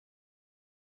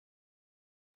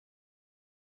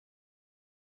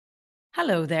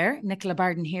Hello there, Nicola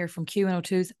Barden here from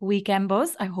Q102's Weekend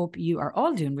Buzz. I hope you are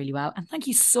all doing really well, and thank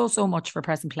you so much for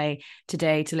pressing play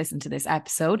today to listen to this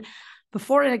episode.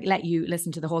 Before I let you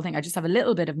listen to the whole thing, I just have a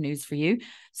little bit of news for you.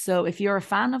 So if you're a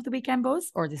fan of the Weekend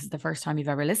Buzz, or this is the first time you've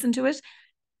ever listened to it,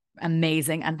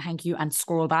 amazing, and thank you. And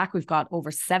scroll back, we've got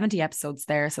over 70 episodes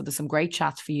there, so there's some great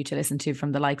chats for you to listen to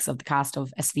from the likes of the cast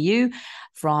of SVU,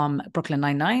 from Brooklyn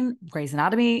Nine-Nine, Grey's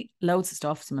Anatomy, loads of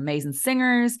stuff, some amazing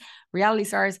singers, reality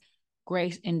stars,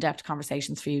 great in-depth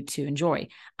conversations for you to enjoy.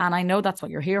 And I know that's what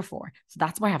you're here for, so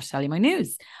that's why I have to tell you my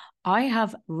news. I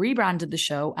have rebranded the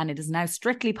show and it is now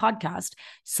strictly podcast.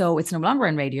 So it's no longer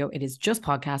on radio, it is just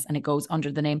podcast, and it goes under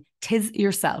the name Tis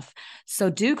Yourself. So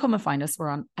do come and find us. We're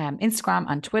on Instagram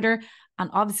and Twitter, and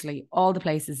obviously all the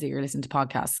places that you're listening to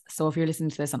podcasts. So if you're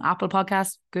listening to this on Apple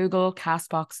Podcasts, Google,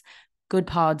 Castbox, Good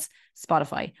Pods,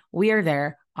 Spotify, we are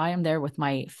there. I am there with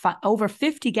my over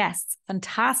 50 guests,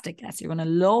 fantastic guests. You're going to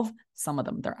love some of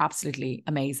them. They're absolutely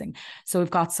amazing. So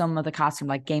we've got some of the cast from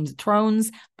like Games of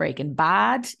Thrones, Breaking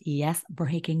Bad. Yes,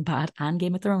 Breaking Bad and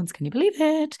Game of Thrones. Can you believe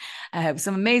it?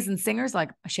 Some amazing singers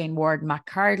like Shane Ward and Matt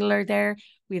Cardle are there.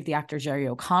 We have the actor Jerry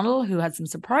O'Connell, who had some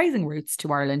surprising roots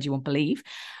to Ireland, you won't believe.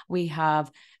 We have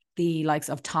the likes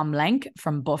of Tom Lenk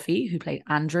from Buffy, who played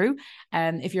Andrew.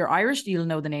 If you're Irish, you'll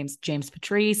know the names James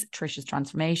Patrice, Trisha's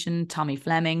Transformation, Tommy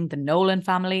Fleming, the Nolan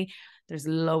family. There's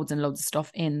loads and loads of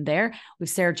stuff in there. We've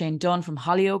Sarah Jane Dunn from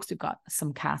Hollyoaks. We've got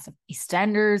some cast of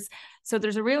EastEnders. So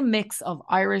there's a real mix of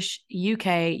Irish,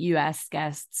 UK, US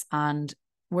guests, and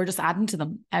we're just adding to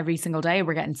them every single day.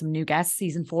 We're getting some new guests.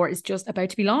 Season 4 is just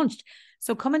about to be launched.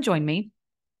 So come and join me.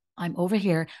 I'm over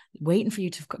here waiting for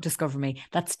you to discover me.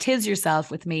 That's Tis Yourself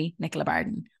with me, Nicola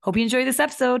Barden. Hope you enjoy this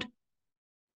episode.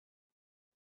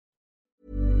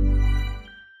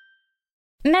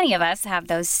 Many of us have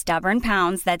those stubborn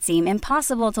pounds that seem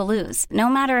impossible to lose, no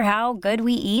matter how good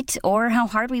we eat or how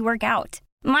hard we work out.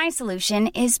 My solution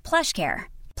is PlushCare.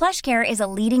 PlushCare is a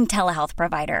leading telehealth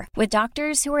provider with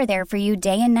doctors who are there for you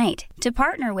day and night to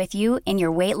partner with you in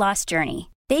your weight loss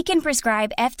journey. They can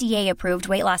prescribe FDA-approved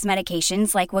weight loss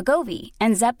medications like Wegovy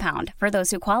and Zepbound for those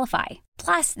who qualify.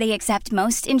 Plus, they accept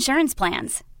most insurance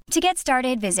plans. To get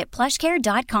started, visit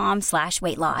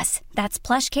plushcare.com/weightloss. That's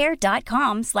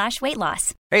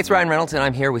plushcare.com/weightloss. Hey, it's Ryan Reynolds, and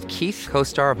I'm here with Keith,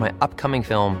 co-star of my upcoming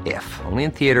film, If, only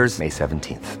in theaters May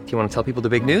 17th. Do you want to tell people the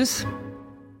big news?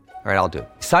 All right, I'll do it.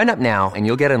 Sign up now and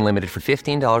you'll get unlimited for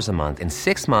 $15 a month and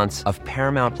 6 months of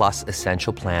Paramount Plus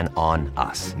Essential Plan on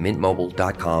us.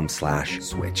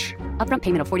 MintMobile.com/switch. Upfront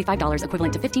payment of $45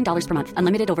 equivalent to $15 per month.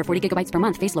 Unlimited over 40 gigabytes per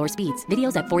month. Face lower speeds.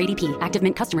 Videos at 480p. Active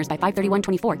Mint customers by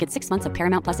 531.24 get 6 months of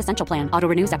Paramount Plus Essential Plan. Auto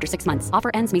renews after 6 months. Offer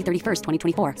ends May 31st,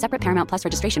 2024. Separate Paramount Plus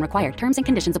registration required. Terms and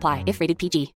conditions apply if rated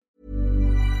PG.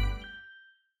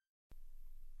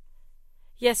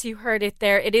 Yes, you heard it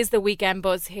there. It is the Weekend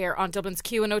Buzz here on Dublin's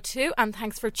Q102, and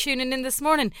thanks for tuning in this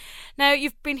morning. Now,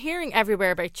 you've been hearing everywhere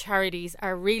about charities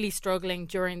are really struggling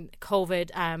during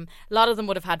COVID. A lot of them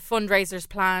would have had fundraisers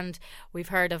planned. We've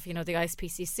heard of, the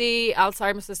ISPCC,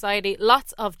 Alzheimer's Society.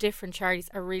 Lots of different charities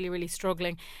are really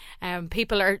struggling.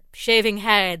 People are shaving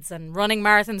heads and running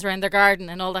marathons around their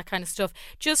garden and all that kind of stuff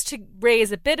just to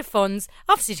raise a bit of funds,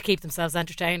 obviously to keep themselves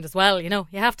entertained as well. You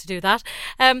have to do that.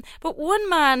 But one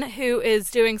man who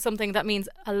is doing something that means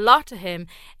a lot to him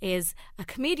is a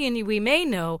comedian we may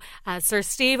know as Sir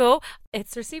Steve-O.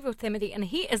 It's Sir Steve-O Timothy, and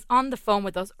he is on the phone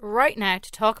with us right now to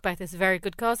talk about this very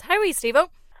good cause. How are you,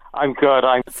 Steve-O? I'm good.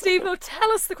 Steve-O, tell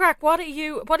us the crack. What are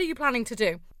you planning to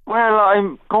do? Well,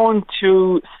 I'm going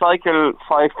to cycle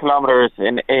 5 kilometres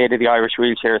in aid of the Irish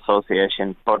Wheelchair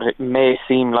Association, but it may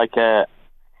seem like a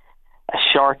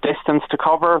short distance to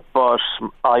cover, but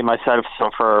I myself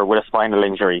suffer with a spinal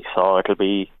injury, so it'll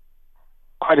be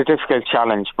quite a difficult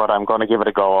challenge, but I'm going to give it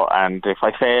a go, and if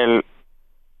I fail,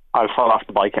 I'll fall off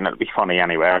the bike and it'll be funny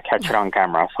anyway. I'll catch it on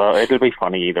camera, so it'll be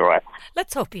funny either way.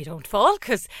 Let's hope you don't fall,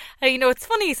 because, it's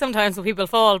funny sometimes when people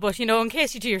fall, but, in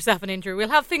case you do yourself an injury, we'll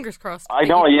have fingers crossed. I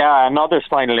know, yeah, another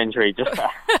spinal injury. Just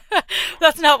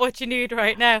That's not what you need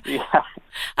right now. Yeah.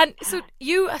 And so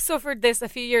you suffered this a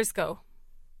few years ago?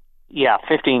 Yeah,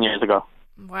 15 years ago.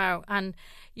 Wow, and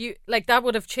you that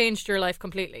would have changed your life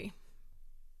completely?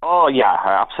 Oh, yeah,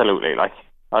 absolutely. I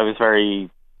was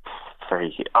very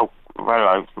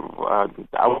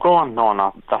outgoing.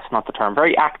 No, that's not the term.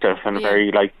 Very active and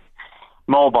very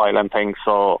mobile and things.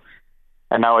 So,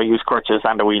 and now I use crutches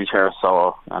and a wheelchair.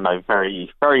 So, and I've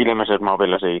very, very limited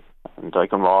mobility, and I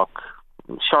can walk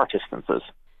short distances.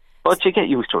 But you get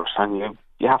used to it, and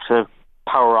you have to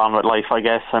power on with life, I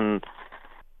guess. And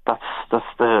that's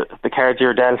the cards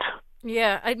you're dealt.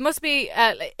 Yeah, it must be.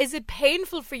 Is it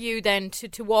painful for you then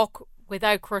to walk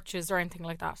without crutches or anything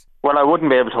like that? Well, I wouldn't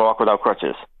be able to walk without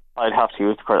crutches. I'd have to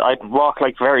use the crutches. I'd walk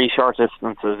like very short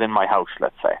distances in my house,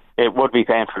 let's say. It would be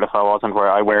painful if I wasn't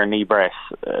I wear a knee brace,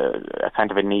 a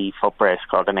kind of a knee foot brace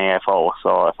called an AFO.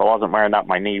 So if I wasn't wearing that,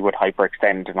 my knee would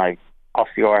hyperextend and I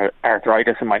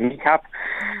osteoarthritis in my kneecap.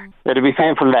 It'd be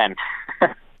painful then.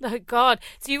 Oh God!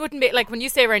 So you wouldn't be like when you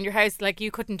say around your house, like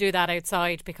you couldn't do that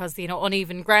outside because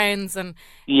uneven grounds and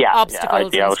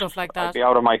obstacles and stuff like that. I'd be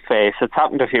out of my face. It's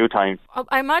happened a few times.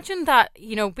 I imagine that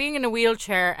being in a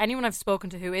wheelchair, anyone I've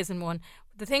spoken to who is in one,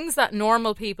 the things that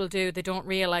normal people do, they don't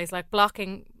realise, like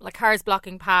cars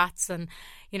blocking paths and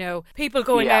people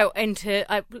going out into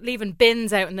leaving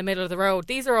bins out in the middle of the road.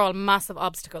 These are all massive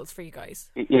obstacles for you guys.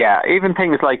 Yeah, even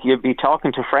things like you'd be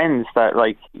talking to friends that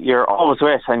like you're always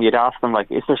with, and you'd ask them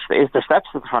like, is there steps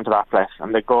at the front of that place?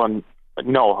 And they're going,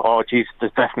 no. Oh, geez,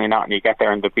 there's definitely not. And you get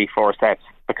there and there'd be 4 steps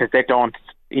because they don't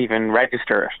even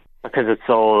register it because it's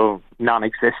so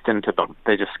non-existent to them.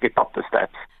 They just skip up the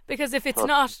steps. Because if it's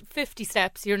not 50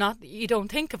 steps, you don't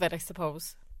think of it, I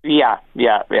suppose. Yeah.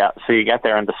 So you get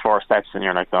there and there's 4 steps and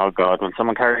you're like, oh God, will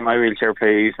someone carry my wheelchair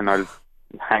please? And I'll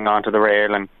hang on to the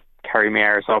rail and carry my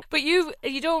arse up. But you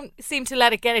don't seem to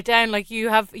let it get it down. Like you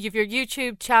have your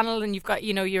YouTube channel and you've got,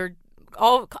 you're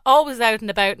always out and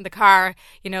about in the car,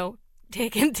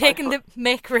 taking the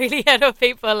mick really out of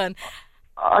people. And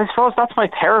I suppose that's my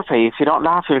therapy. If you don't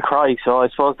laugh, you'll cry. So I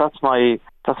suppose that's my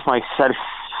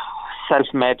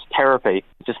self-made therapy.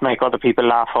 Just make other people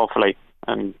laugh, hopefully.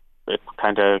 And it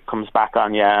kind of comes back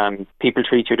on you, and people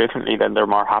treat you differently, then they're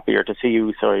more happier to see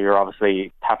you, so you're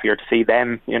obviously happier to see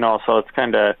them, so it's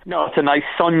kind of, it's a nice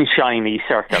sunshiny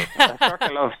circle, a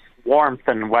circle of warmth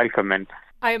and welcome. And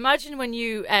I imagine when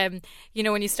you,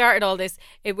 when you started all this,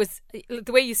 it was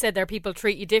the way you said there, people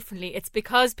treat you differently. It's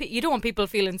because you don't want people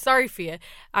feeling sorry for you,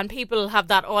 and people have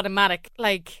that automatic,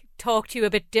 talk to you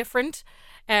a bit different.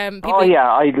 I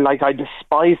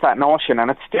despise that notion,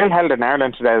 and it's still held in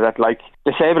Ireland today that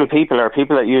disabled people or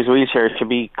people that use wheelchairs should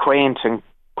be quaint and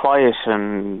quiet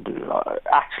and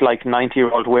act like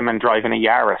 90-year-old women driving a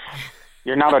Yaris.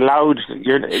 You're not allowed.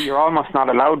 You're almost not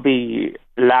allowed to be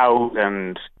loud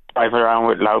and drive around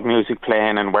with loud music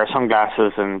playing and wear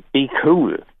sunglasses and be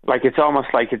cool. It's almost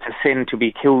like it's a sin to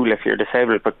be cool if you're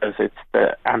disabled because it's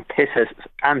the antithesis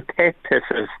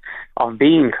of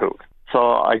being cool.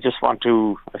 So I just want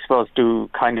to, I suppose,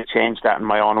 kind of change that in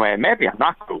my own way. Maybe I'm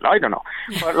not cool, I don't know.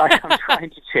 But I'm trying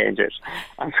to change it.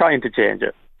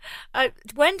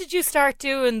 When did you start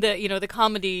doing the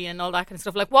comedy and all that kind of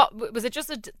stuff? What was it?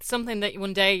 Just something that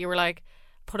one day you were like,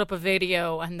 put up a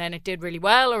video and then it did really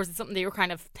well, or was it something that you were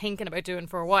kind of thinking about doing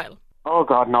for a while? Oh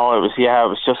God, no! It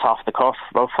was just off the cuff.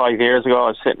 About 5 years ago, I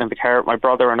was sitting in the car with my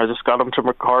brother, and I just got him to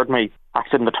record me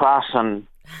acting the twat, and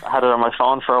I had it on my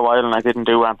phone for a while, and I didn't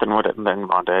do anything with it. And then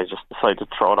one day, I just decided to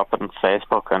throw it up on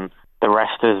Facebook, and the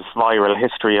rest is viral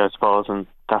history, I suppose. And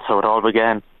that's how it all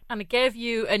began. And it gave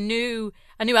you a new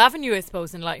avenue, I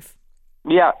suppose, in life.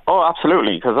 Yeah,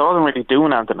 absolutely, because I wasn't really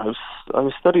doing anything. I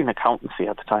was studying accountancy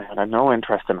at the time and I had no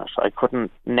interest in it. I couldn't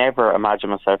never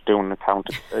imagine myself doing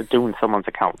someone's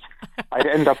accounts. I'd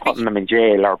end up putting them in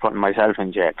jail or putting myself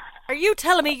in jail. Are you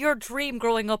telling me your dream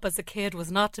growing up as a kid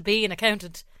was not to be an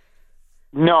accountant?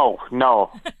 No.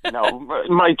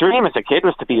 My dream as a kid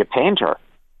was to be a painter.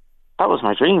 That was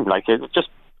my dream, it was just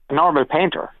a normal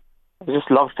painter. I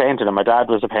just loved painting, and my dad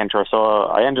was a painter, so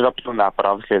I ended up doing that. But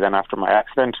obviously then after my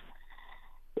accident,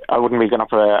 I wouldn't be going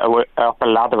up a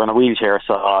ladder in a wheelchair,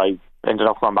 so I ended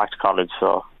up going back to college,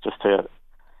 so just to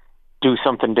do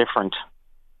something different.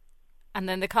 And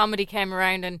then the comedy came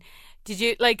around, and did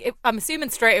you I'm assuming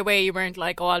straight away you weren't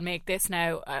like, oh, I'll make this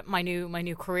now my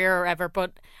new career or ever,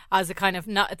 but as a kind of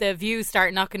the views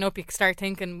start knocking up, you start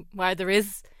thinking, wow, there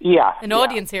is an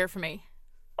audience here for me.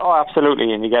 Oh,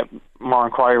 absolutely, and you get more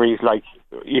inquiries like,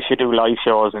 you should do live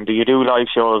shows, and do you do live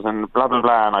shows, and blah blah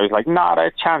blah. And I was like, not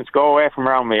a chance, go away from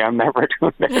around me, I'm never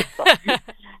doing this.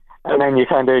 And then you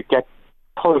kind of get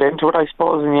pulled into it, I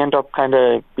suppose, and you end up kind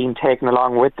of being taken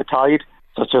along with the tide.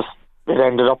 So it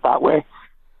ended up that way.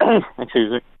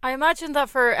 Excuse me. I imagine that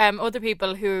for other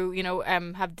people who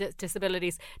have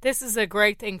disabilities, this is a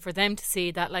great thing for them to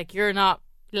see that you're not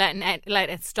let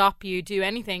it stop you do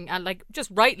anything, and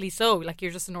just rightly so,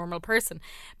 you're just a normal person.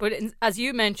 But as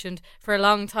you mentioned, for a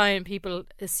long time people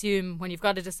assume when you've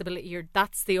got a disability,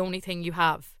 that's the only thing you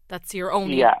have, that's your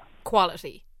only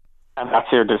quality, and that's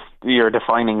your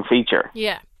defining feature.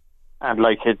 Yeah. And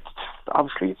it's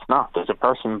obviously it's not. There's a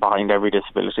person behind every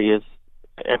disability, as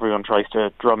everyone tries to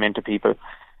drum into people.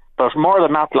 But more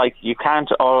than that, you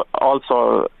can't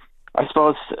also, I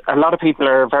suppose a lot of people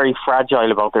are very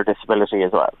fragile about their disability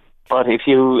as well. But if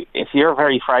you're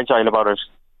very fragile about it,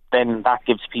 then that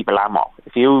gives people ammo.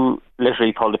 If you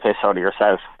literally pull the piss out of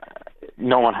yourself,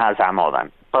 no one has ammo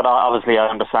then. But obviously I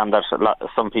understand that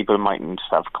some people mightn't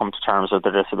have come to terms with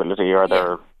their disability, or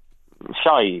they're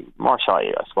more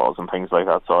shy, I suppose, and things like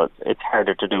that. So it's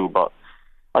harder to do, but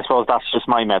I suppose that's just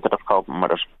my method of coping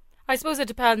with it. I suppose it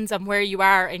depends on where you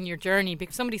are in your journey,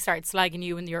 because somebody started slagging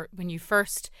you when you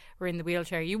first were in the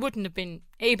wheelchair. You wouldn't have been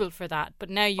able for that, but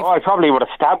now you... I probably would have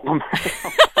stabbed them.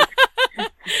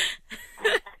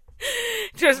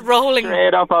 Just rolling.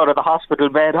 Straight up out of the hospital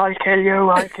bed, I'll kill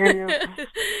you.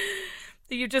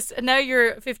 Now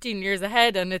you're 15 years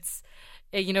ahead, and it's,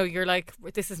 you're like,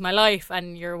 this is my life,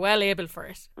 and you're well able for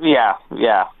it. Yeah.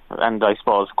 And I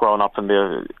suppose growing up in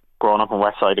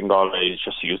West Side and Galway, you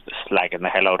just used to slagging the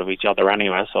hell out of each other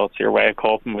anyway, so it's your way of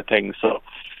coping with things. So,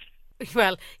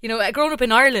 well, growing up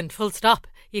in Ireland, full stop.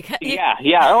 You can't. Yeah.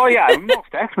 Oh, yeah,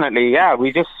 most definitely. Yeah,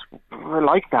 we're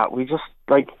like that. We just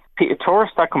like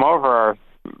tourists that come over,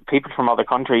 people from other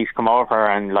countries come over,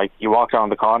 and like you walk down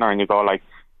the corner and you go like,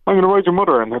 I'm going to ride your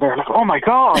mother, and they're there like, oh my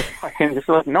God. And just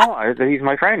like, no, he's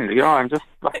my friend. I'm just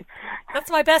like,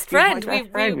 that's my best friend.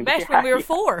 We met when we were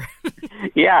 4.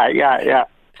 Yeah.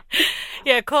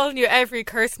 Yeah, calling you every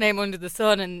curse name under the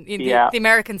sun, and the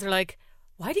Americans are like,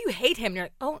 why do you hate him? And you're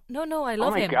like, oh, no, I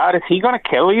love him. Oh my God, is he going to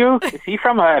kill you? Is he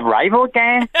from a rival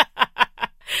gang?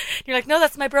 You're like, no,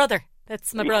 that's my brother.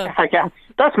 That's my brother. Yeah.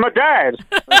 That's my dad.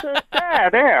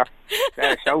 There.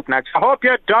 They're shouting at you. I hope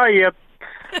you die, you...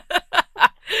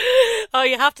 Oh,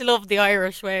 you have to love the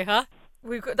Irish way, huh?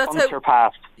 That's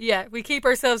unsurpassed. Yeah, we keep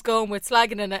ourselves going with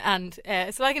slagging and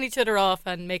slagging each other off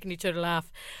and making each other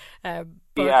laugh. And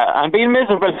being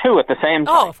miserable too at the same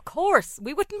time. Oh, of course.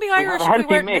 We wouldn't be Irish if we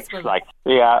weren't miserable. Like,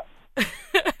 yeah.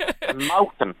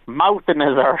 Mouthing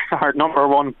is our number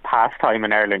one pastime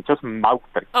in Ireland, just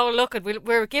mouthing. Oh, look,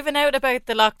 we're giving out about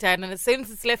the lockdown, and as soon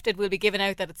as it's lifted, we'll be giving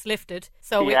out that it's lifted.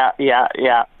 So yeah.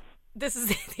 This is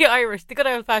the good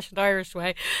old-fashioned Irish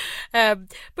way. But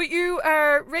you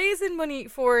are raising money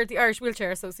for the Irish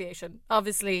Wheelchair Association.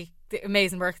 Obviously, the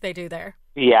amazing work they do there.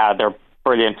 Yeah, they're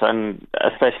brilliant, and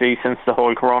especially since the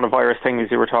whole coronavirus thing, as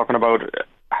you were talking about,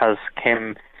 has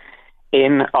come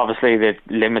in. Obviously, it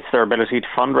limits their ability to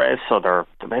fundraise, so they're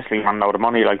basically running out of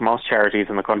money like most charities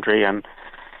in the country, and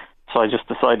so I just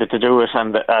decided to do it,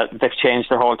 and they've changed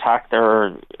their whole tack.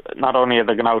 They're not only are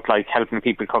they going out like helping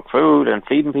people cook food and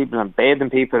feeding people and bathing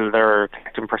people, they're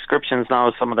collecting prescriptions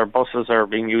now. Some of their buses are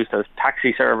being used as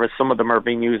taxi service. Some of them are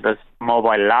being used as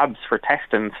mobile labs for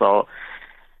testing. So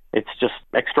it's just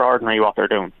extraordinary what they're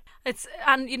doing.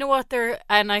 And you know what,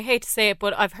 and I hate to say it,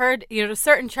 but I've heard, there's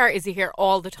certain charities you hear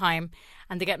all the time,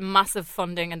 and they get massive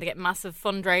funding and they get massive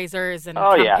fundraisers and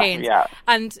campaigns. Yeah.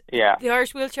 And the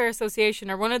Irish Wheelchair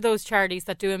Association are one of those charities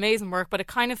that do amazing work, but it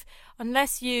kind of,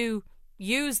 unless you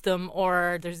use them,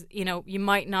 or there's, you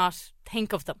might not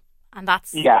think of them. And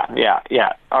that's... Yeah.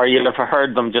 Or you'll have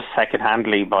heard them just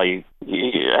second-handly by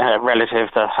a relative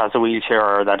that has a wheelchair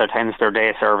or that attends their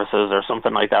day services or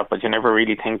something like that, but you never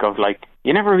really think of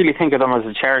them as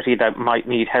a charity that might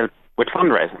need help with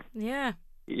fundraising. Yeah.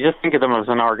 You just think of them as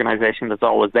an organisation that's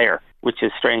always there, which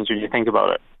is strange when you think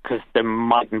about it, because they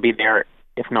mightn't be there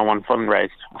if no one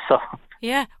fundraised. So...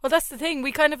 Yeah, well, that's the thing.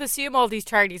 We kind of assume all these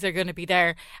charities are going to be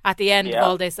there at the end of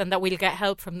all this, and that we'll get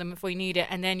help from them if we need it.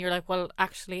 And then you're like, well,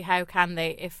 actually, how can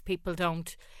they if people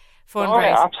don't fundraise? Oh,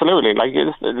 yeah, absolutely. Like,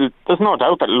 there's no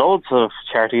doubt that loads of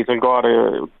charities will go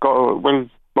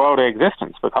out of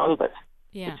existence because of this,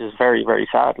 which is very, very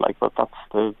sad. Like, but that's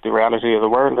the reality of the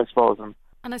world, I suppose. And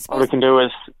I suppose all we can do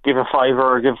is give a £5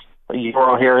 or give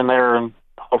 €1 here and there, and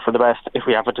hope for the best if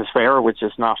we have it to spare, which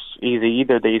is not easy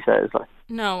either these days. Like.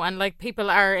 No, and like people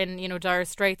are in dire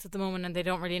straits at the moment, and they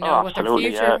don't really know what their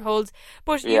future holds.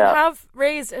 But you have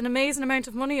raised an amazing amount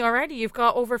of money already. You've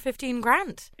got over 15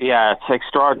 grand. Yeah, it's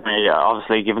extraordinary.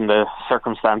 Obviously, given the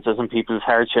circumstances and people's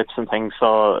hardships and things.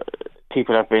 So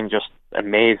people have been just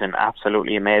amazing,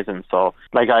 absolutely amazing. So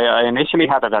like I initially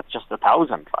had it at just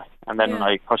 1,000, like, and then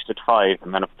I pushed it to 5,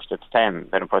 and then I pushed it to 10,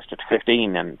 then I pushed it to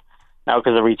 15, and now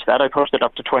because I reached that, I pushed it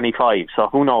up to 25. So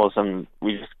who knows? And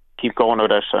we just keep going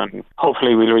with it, and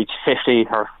hopefully we'll reach 50,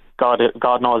 or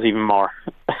God knows, even more.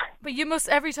 But you must,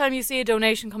 every time you see a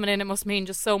donation coming in, it must mean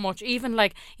just so much. Even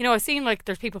like, I've seen like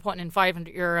there's people putting in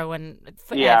 €500 and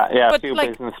but a few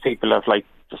business people have like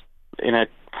just in a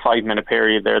 5-minute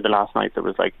period there. The last night there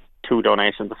was like 2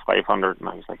 donations of 500, and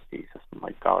I was like, Jesus, my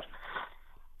God.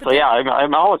 So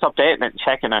I'm always updating it and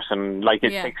checking it, and like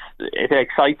it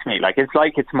excites me. Like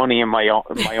it's money in my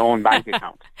own bank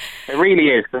account. It really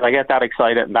is, because I get that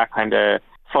excited and that kind of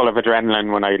full of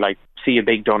adrenaline when I like see a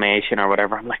big donation or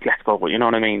whatever, I'm like, let's go. You know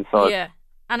what I mean? So yeah,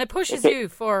 and it pushes you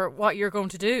for what you're going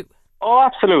to do. Oh,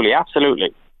 absolutely,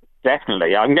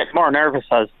 definitely. I'm getting more nervous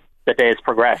as the days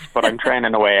progress, but I'm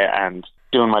training away and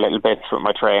doing my little bits with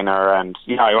my trainer. And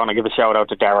I want to give a shout out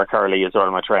to Derek Hurley as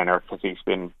well, my trainer, because he's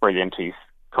been brilliant. He's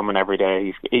coming every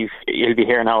day. He'll be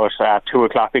here now at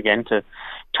 2:00 again to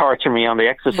torture me on the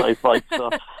exercise bike. So.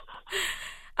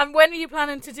 And when are you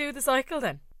planning to do the cycle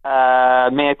then?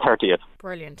 May 30th.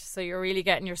 Brilliant. So you're really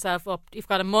getting yourself up. You've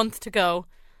got a month to go.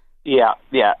 Yeah.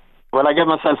 Well, I give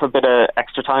myself a bit of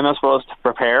extra time, I suppose, to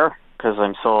prepare, because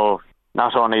I'm so,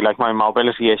 not only like my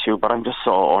mobility issue, but I'm just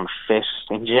so unfit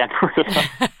in general,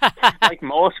 like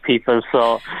most people.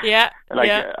 So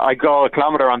I go a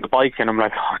kilometre on the bike and I'm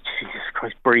like, oh Jesus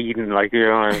Christ, breathing, like,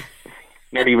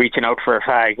 nearly reaching out for a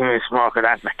fag, smoke of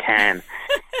that in a can.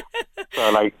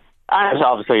 So like, and it's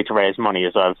obviously to raise money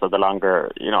as well. So the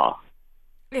longer,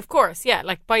 Of course, yeah.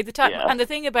 Like by the time, and the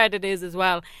thing about it is as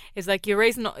well, is like you've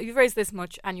raised this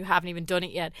much and you haven't even done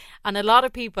it yet. And a lot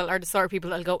of people are the sort of people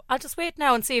that'll go, I'll just wait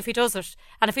now and see if he does it.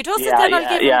 And if he does it, then I'll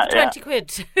give him the 20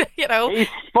 quid. He's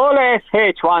full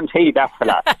SH1T, that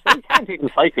fella. He can't even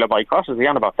cycle a bike. What is he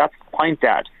on about? That's the point,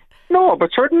 Dad. No, but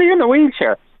certainly in a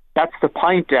wheelchair. That's the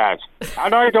point, Dad.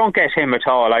 And I don't get him at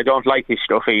all. I don't like his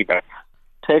stuff either.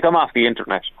 Take him off the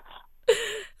internet.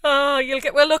 Oh,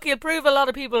 look, you'll prove a lot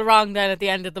of people wrong then at the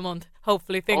end of the month.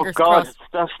 Hopefully, fingers crossed.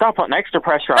 Stop putting extra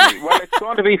pressure on me. Well, it's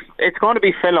going to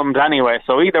be filmed anyway,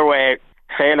 so either way,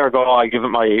 fail or go, I give it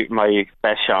my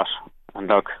best shot. And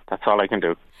look, that's all I can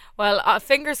do. Well,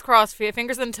 fingers crossed for you,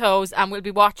 fingers and toes, and we'll be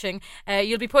watching.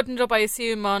 You'll be putting it up, I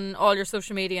assume, on all your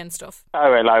social media and stuff. I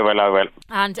will.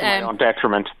 And to my own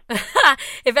detriment.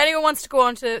 If anyone wants to go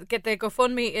on to get the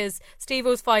GoFundMe, is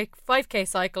Steve-O's 5K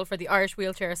cycle for the Irish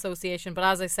Wheelchair Association. But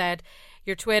as I said,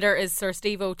 your Twitter is Sir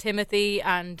Steve-O Timothy,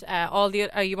 and are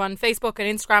you on Facebook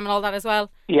and Instagram and all that as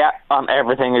well? Yeah, on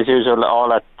everything as usual,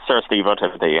 all at Sir Steve-O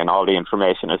Timothy, and all the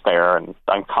information is there, and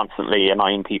I'm constantly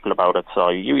annoying people about it, so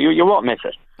you won't miss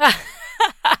it.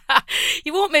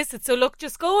 You won't miss it. So look,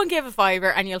 just go and give a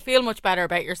fiver and you'll feel much better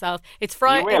about yourself. It's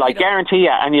Friday. You will, I guarantee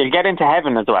you, and you'll get into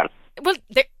heaven as well. Well,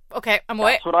 okay, I'm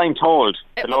away. That's what I'm told.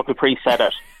 The local priest said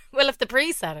it. Well, if the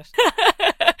priest said it.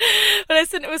 Well,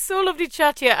 listen, it was so lovely to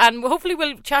chat to you, and hopefully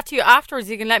we'll chat to you afterwards.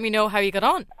 You can let me know how you got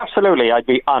on. Absolutely, I'd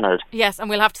be honoured. Yes, and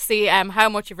we'll have to see how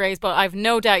much you've raised, but I've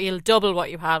no doubt you'll double what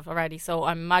you have already. So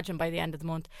I imagine by the end of the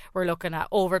month we're looking at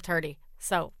over 30.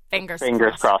 So fingers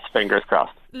crossed.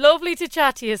 Lovely to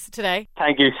chat to you today.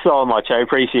 Thank you so much. I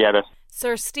appreciate it.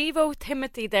 Sir Steve-O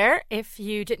Timothy there. If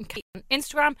you didn't keep on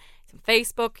Instagram, he's on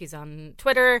Facebook, he's on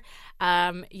Twitter.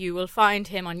 You will find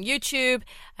him on YouTube.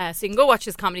 So you can go watch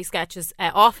his comedy sketches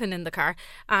often in the car.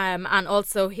 And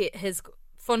also his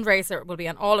fundraiser will be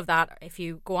on all of that. If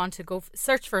you go on to go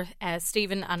search for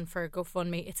Stephen and for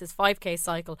GoFundMe, it's his 5K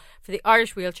cycle for the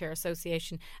Irish Wheelchair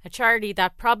Association, a charity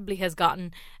that probably has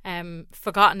gotten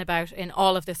forgotten about in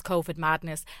all of this COVID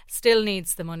madness, still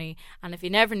needs the money. And if you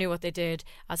never knew what they did,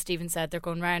 as Stephen said, they're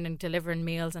going around and delivering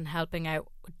meals and helping out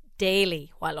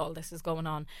daily while all this is going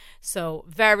on. So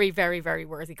very, very, very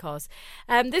worthy cause.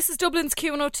 This is Dublin's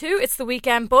Q102. It's the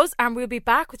Weekend Buzz, and we'll be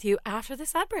back with you after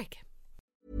this ad break.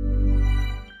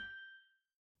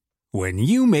 When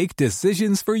you make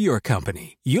decisions for your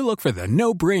company, you look for the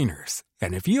no-brainers.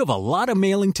 And if you have a lot of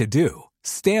mailing to do,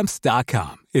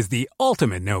 Stamps.com is the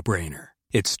ultimate no-brainer.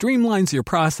 It streamlines your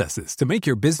processes to make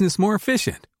your business more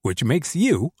efficient, which makes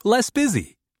you less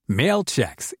busy. Mail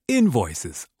checks,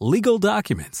 invoices, legal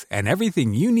documents, and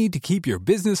everything you need to keep your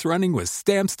business running with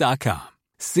Stamps.com.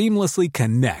 Seamlessly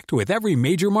connect with every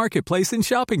major marketplace and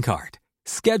shopping cart.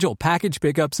 Schedule package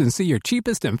pickups and see your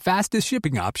cheapest and fastest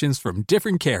shipping options from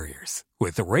different carriers.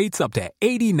 With rates up to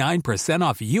 89%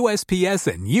 off USPS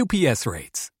and UPS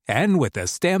rates. And with the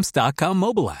Stamps.com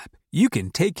mobile app, you can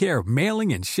take care of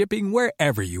mailing and shipping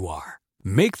wherever you are.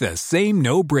 Make the same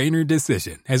no-brainer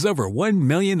decision as over 1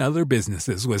 million other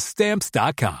businesses with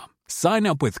Stamps.com. Sign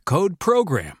up with code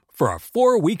PROGRAM for a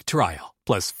 4-week trial,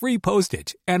 plus free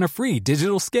postage and a free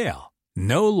digital scale.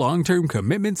 No long-term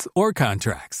commitments or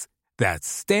contracts. That's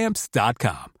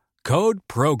Stamps.com. Code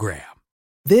PROGRAM.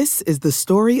 This is the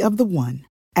story of the one.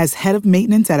 As head of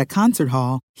maintenance at a concert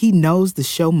hall, he knows the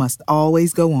show must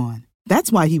always go on.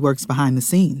 That's why he works behind the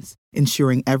scenes,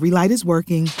 ensuring every light is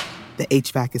working, the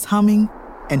HVAC is humming,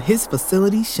 and his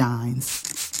facility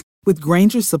shines. With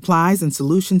Grainger's supplies and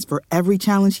solutions for every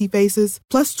challenge he faces,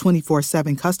 plus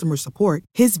 24/7 customer support,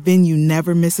 his venue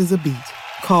never misses a beat.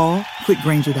 Call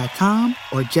quickgrainger.com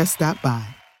or just stop by.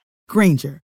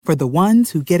 Grainger, for the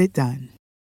ones who get it done.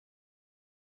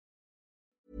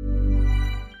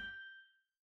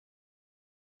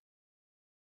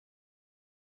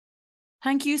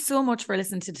 Thank you so much for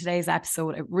listening to today's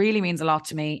episode. It really means a lot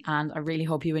to me and I really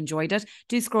hope you enjoyed it.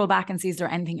 Do scroll back and see is there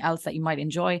anything else that you might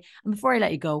enjoy. And before I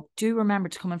let you go, do remember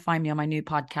to come and find me on my new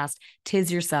podcast,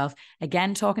 Tis Yourself.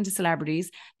 Again, talking to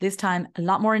celebrities, this time a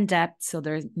lot more in depth. So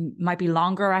there might be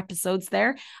longer episodes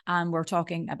there. And we're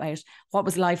talking about what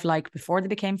was life like before they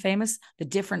became famous, the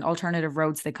different alternative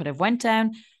roads they could have went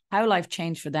down, how life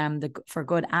changed for them, for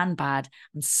good and bad,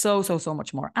 and so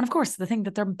much more. And of course, the thing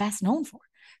that they're best known for.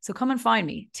 So come and find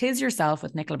me, Tis Yourself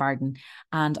with Nicola Barden.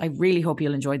 And I really hope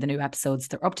you'll enjoy the new episodes.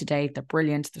 They're up to date. They're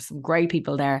brilliant. There's some great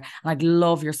people there. And I'd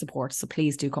love your support. So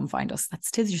please do come find us. That's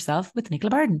Tis Yourself with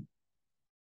Nicola Barden.